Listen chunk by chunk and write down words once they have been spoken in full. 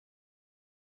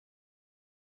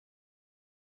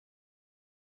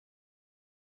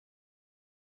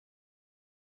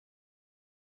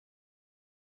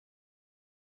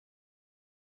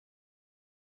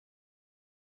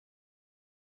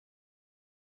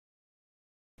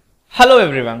Hello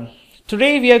everyone.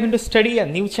 Today we are going to study a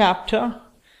new chapter,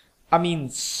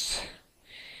 amines.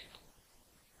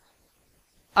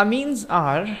 Amines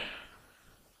are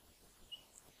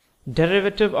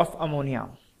derivative of ammonia.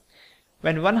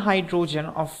 When one hydrogen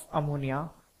of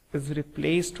ammonia is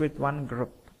replaced with one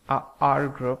group, R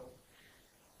group,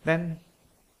 then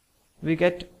we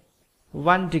get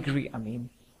 1 degree amine.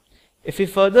 If we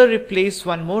further replace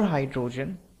one more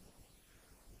hydrogen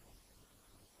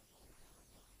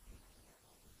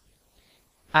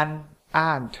and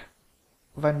add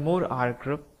one more R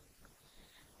group,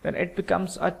 then it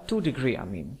becomes a 2 degree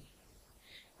amine.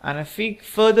 And if we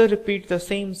further repeat the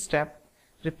same step,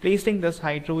 replacing this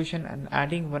hydrogen and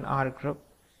adding one R group,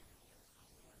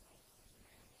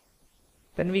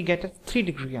 then we get a 3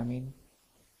 degree amine.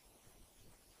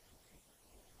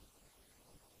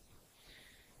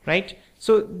 Right?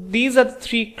 So these are the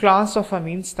 3 class of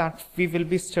amines that we will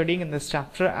be studying in this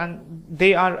chapter, and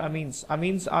they are amines.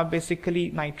 Amines are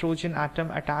basically nitrogen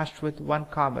atom attached with 1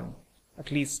 carbon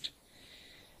at least.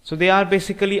 So they are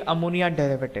basically ammonia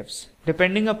derivatives.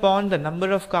 Depending upon the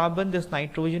number of carbon this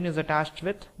nitrogen is attached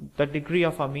with, the degree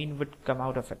of amine would come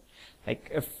out of it. Like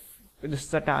if this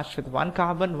is attached with 1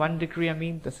 carbon, 1 degree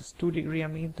amine, this is 2 degree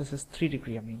amine, this is 3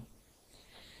 degree amine.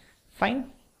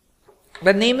 Fine.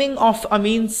 The naming of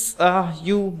amines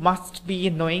you must be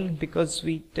knowing because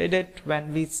we did it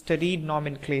when we studied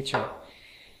nomenclature.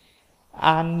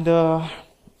 And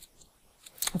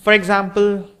for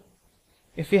example,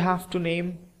 if we have to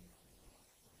name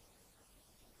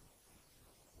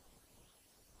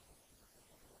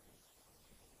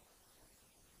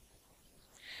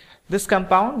this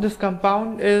compound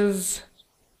is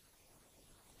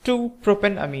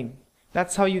 2-propanamine.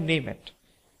 That's how you name it.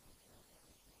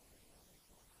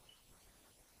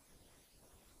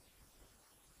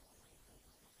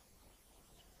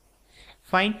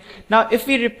 Fine. Now if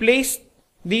we replace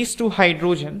these 2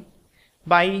 hydrogen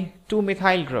by 2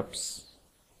 methyl groups,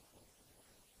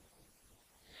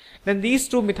 then these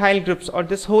 2 methyl groups, or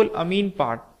this whole amine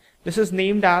part, this is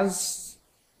named as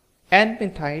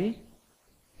N-methyl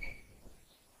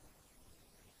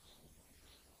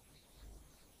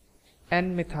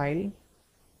N-methyl.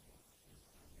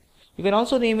 You can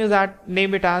also name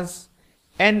it as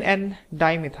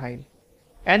N-N-dimethyl.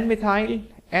 N-methyl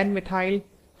N-methyl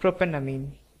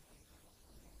propanamine.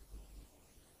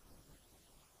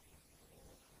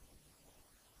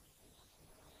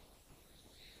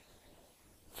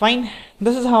 Fine.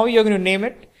 This is how you're going to name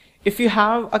it. If you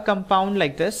have a compound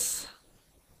like this,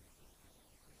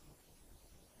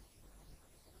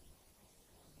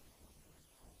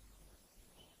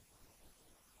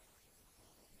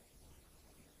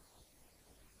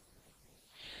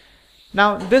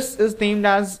 now this is named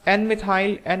as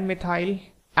N-methyl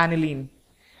aniline.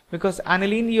 Because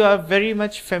aniline you are very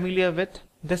much familiar with.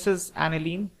 This is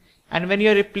aniline, and when you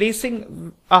are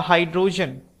replacing a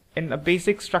hydrogen in a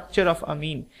basic structure of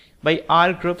amine by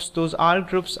R groups, those R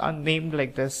groups are named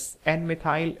like this: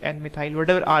 N-methyl, N-methyl,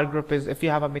 whatever R group is. If you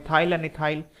have a methyl and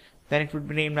ethyl, then it would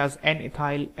be named as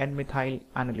N-ethyl, N-methyl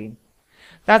aniline.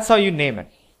 That's how you name it.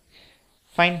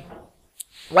 Fine.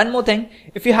 One more thing,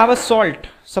 if you have a salt,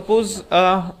 suppose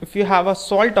if you have a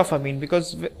salt of amine,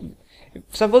 because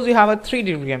suppose you have a 3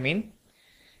 degree amine,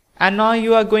 and now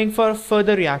you are going for a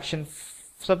further reaction.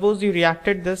 Suppose you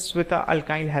reacted this with an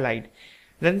alkyl halide.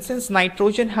 Then since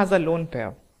nitrogen has a lone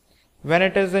pair, when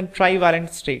it is in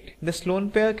trivalent state, this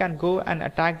lone pair can go and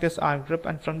attack this R group,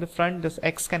 and from the front this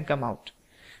X can come out.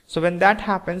 So when that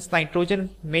happens, nitrogen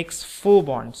makes 4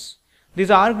 bonds.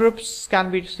 These R groups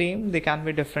can be same, they can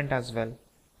be different as well.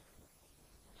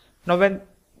 Now when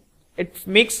it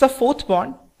makes the 4th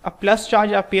bond, a plus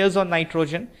charge appears on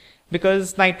nitrogen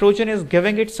because nitrogen is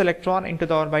giving its electron into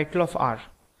the orbital of R,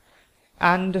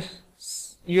 and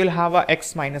you will have a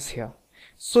X minus here.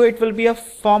 So it will be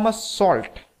form a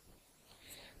salt.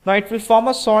 Now it will form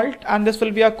a salt, and this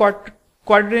will be a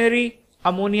quaternary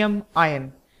ammonium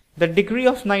ion. The degree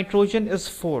of nitrogen is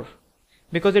 4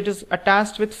 because it is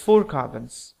attached with 4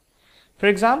 carbons. For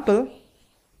example,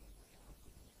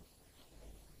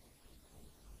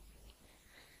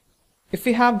 if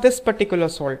we have this particular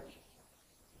salt,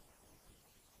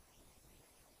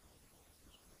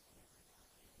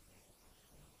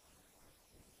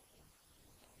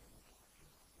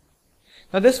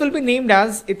 now this will be named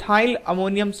as ethyl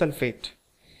ammonium sulfate.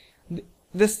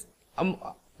 This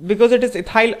because it is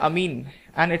ethyl amine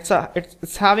and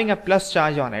it's having a plus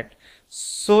charge on it,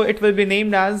 so it will be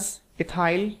named as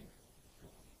ethyl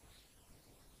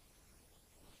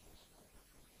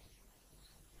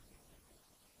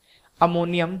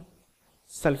ammonium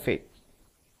sulfate.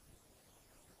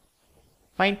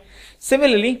 Fine.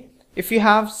 Similarly, if you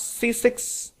have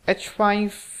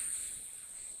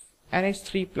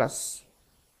C6H5NH3 plus,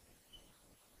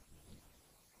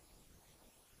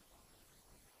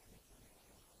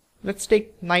 let's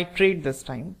take nitrate this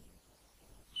time,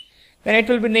 then it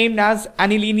will be named as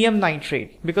anilinium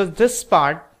nitrate, because this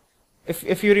part,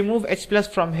 if you remove H plus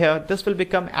from here, this will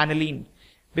become aniline.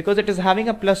 Because it is having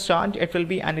a plus charge, it will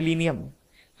be anilinium.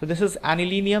 So this is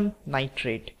anilinium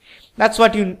nitrate. That's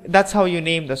how you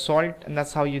name the salt, and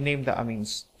that's how you name the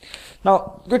amines.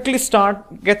 Now quickly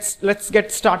let's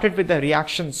get started with the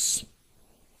reactions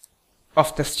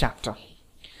of this chapter.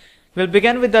 We'll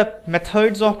begin with the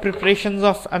methods of preparations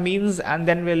of amines, and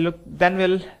then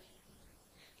we'll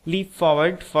leap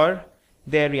forward for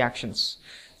their reactions.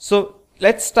 So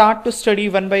let's start to study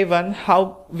one by one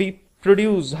how we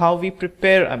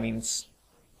prepare amines.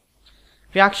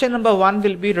 Reaction number 1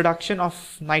 will be reduction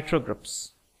of nitro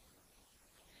groups.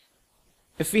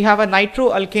 If we have a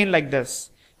nitroalkane like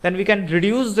this, then we can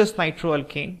reduce this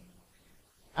nitroalkane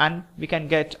and we can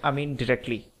get amine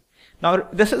directly. Now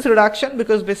this is reduction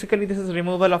because basically this is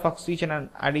removal of oxygen and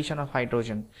addition of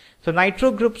hydrogen. So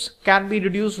nitro groups can be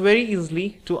reduced very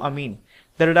easily to amine.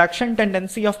 The reduction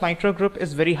tendency of nitro group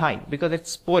is very high because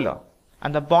it's polar,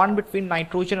 and the bond between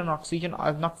nitrogen and oxygen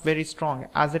are not very strong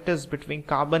as it is between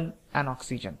carbon and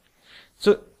oxygen.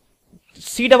 So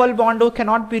C double bond O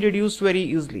cannot be reduced very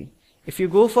easily. If you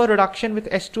go for reduction with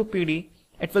H2PD,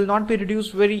 it will not be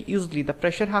reduced very easily. The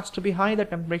pressure has to be high, the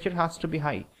temperature has to be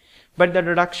high. But the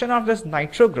reduction of this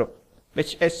nitro group,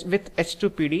 which is with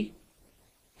H2PD,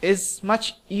 is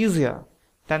much easier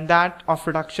than that of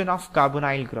reduction of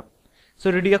carbonyl group.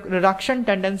 So reduction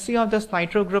tendency of this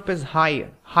nitro group is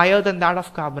higher than that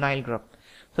of carbonyl group.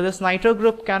 So this nitro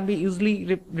group can be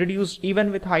easily reduced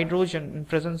even with hydrogen in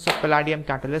presence of palladium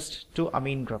catalyst to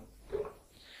amine group.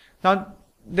 Now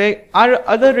there are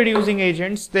other reducing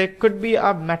agents. There could be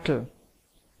a metal,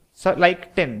 so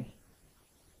like tin,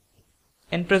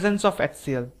 in presence of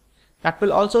HCl, that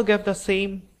will also give the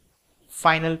same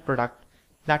final product,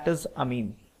 that is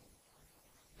amine.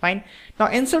 Fine. Now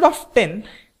instead of tin,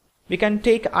 we can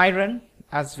take iron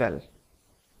as well,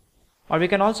 or we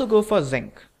can also go for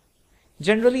zinc.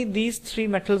 Generally these three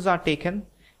metals are taken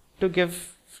to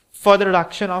give further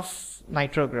reduction of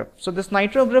nitro group. So this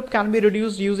nitro group can be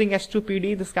reduced using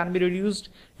H2PD. This can be reduced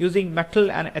using metal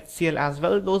and HCl as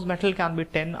well. Those metal can be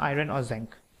tin, iron or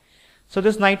zinc. So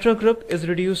this nitro group is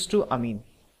reduced to amine.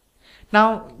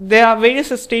 Now there are various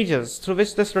stages through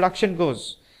which this reduction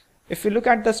goes. If you look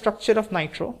at the structure of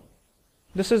nitro,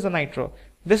 this is the nitro.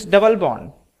 This double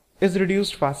bond is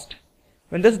reduced first.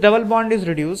 When this double bond is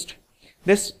reduced,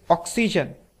 this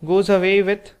oxygen goes away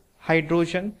with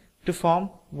hydrogen to form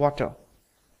water.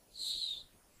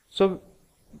 So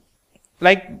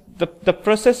like the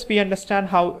process, we understand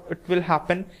how it will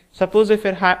happen. Suppose if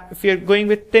you're going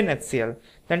with tin HCl,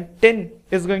 then tin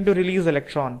is going to release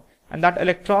electron, and that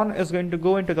electron is going to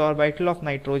go into the orbital of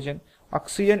nitrogen.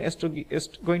 Oxygen is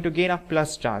going to gain a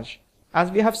plus charge. As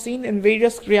we have seen in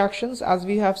various reactions, as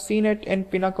we have seen it in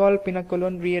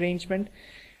pinacol rearrangement,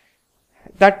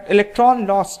 that electron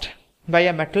lost by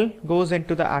a metal goes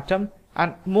into the atom,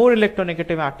 and more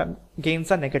electronegative atom gains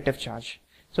a negative charge.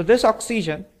 So this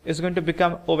oxygen is going to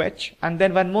become OH, and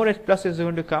then one more H plus is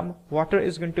going to come, water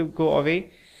is going to go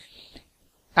away,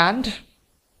 and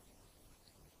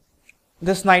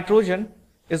this nitrogen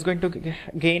is going to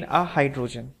gain a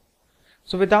hydrogen.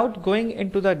 So without going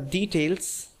into the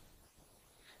details,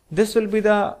 this will be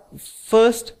the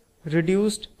first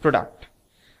reduced product.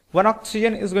 One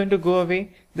oxygen is going to go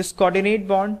away. This coordinate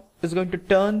bond is going to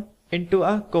turn into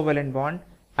a covalent bond,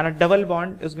 and a double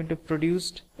bond is going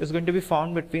to be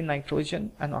formed between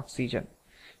nitrogen and oxygen.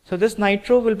 So this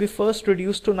nitro will be first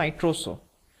reduced to nitroso,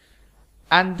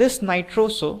 and this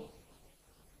nitroso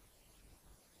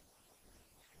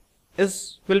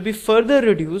will be further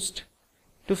reduced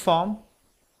to form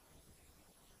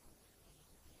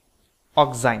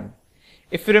oxime.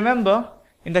 If you remember,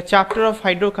 in the chapter of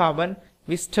hydrocarbon,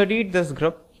 we studied this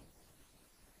group,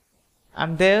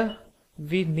 and there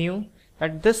we knew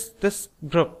that this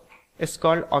group is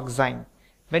called oxime.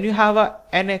 When you have a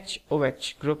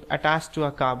NHOH group attached to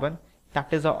a carbon,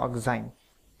 that is a oxime.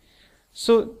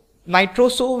 So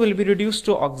nitroso will be reduced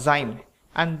to oxime,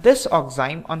 and this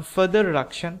oxime on further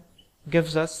reduction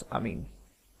gives us amine.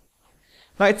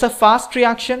 Now it's a fast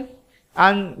reaction,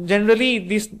 and generally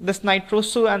this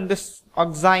nitroso and this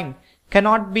oxime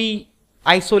cannot be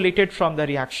isolated from the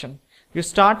reaction. You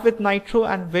start with nitro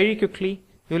and very quickly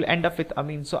you will end up with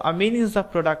amine. So amine is the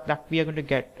product that we are going to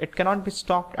get. It cannot be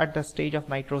stopped at the stage of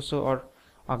nitroso or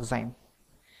oxime.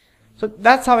 So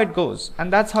that's how it goes,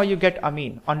 and that's how you get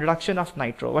amine on reduction of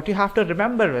nitro. What you have to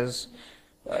remember is,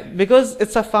 because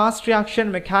it's a fast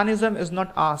reaction, mechanism is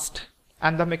not asked,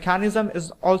 and the mechanism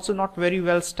is also not very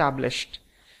well established.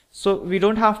 So we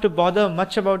don't have to bother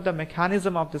much about the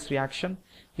mechanism of this reaction.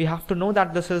 We have to know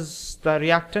that this is the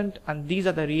reactant and these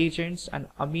are the reagents, and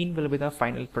amine will be the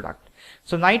final product.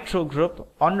 So nitro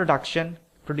group on reduction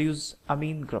produce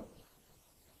amine group.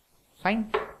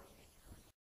 Fine.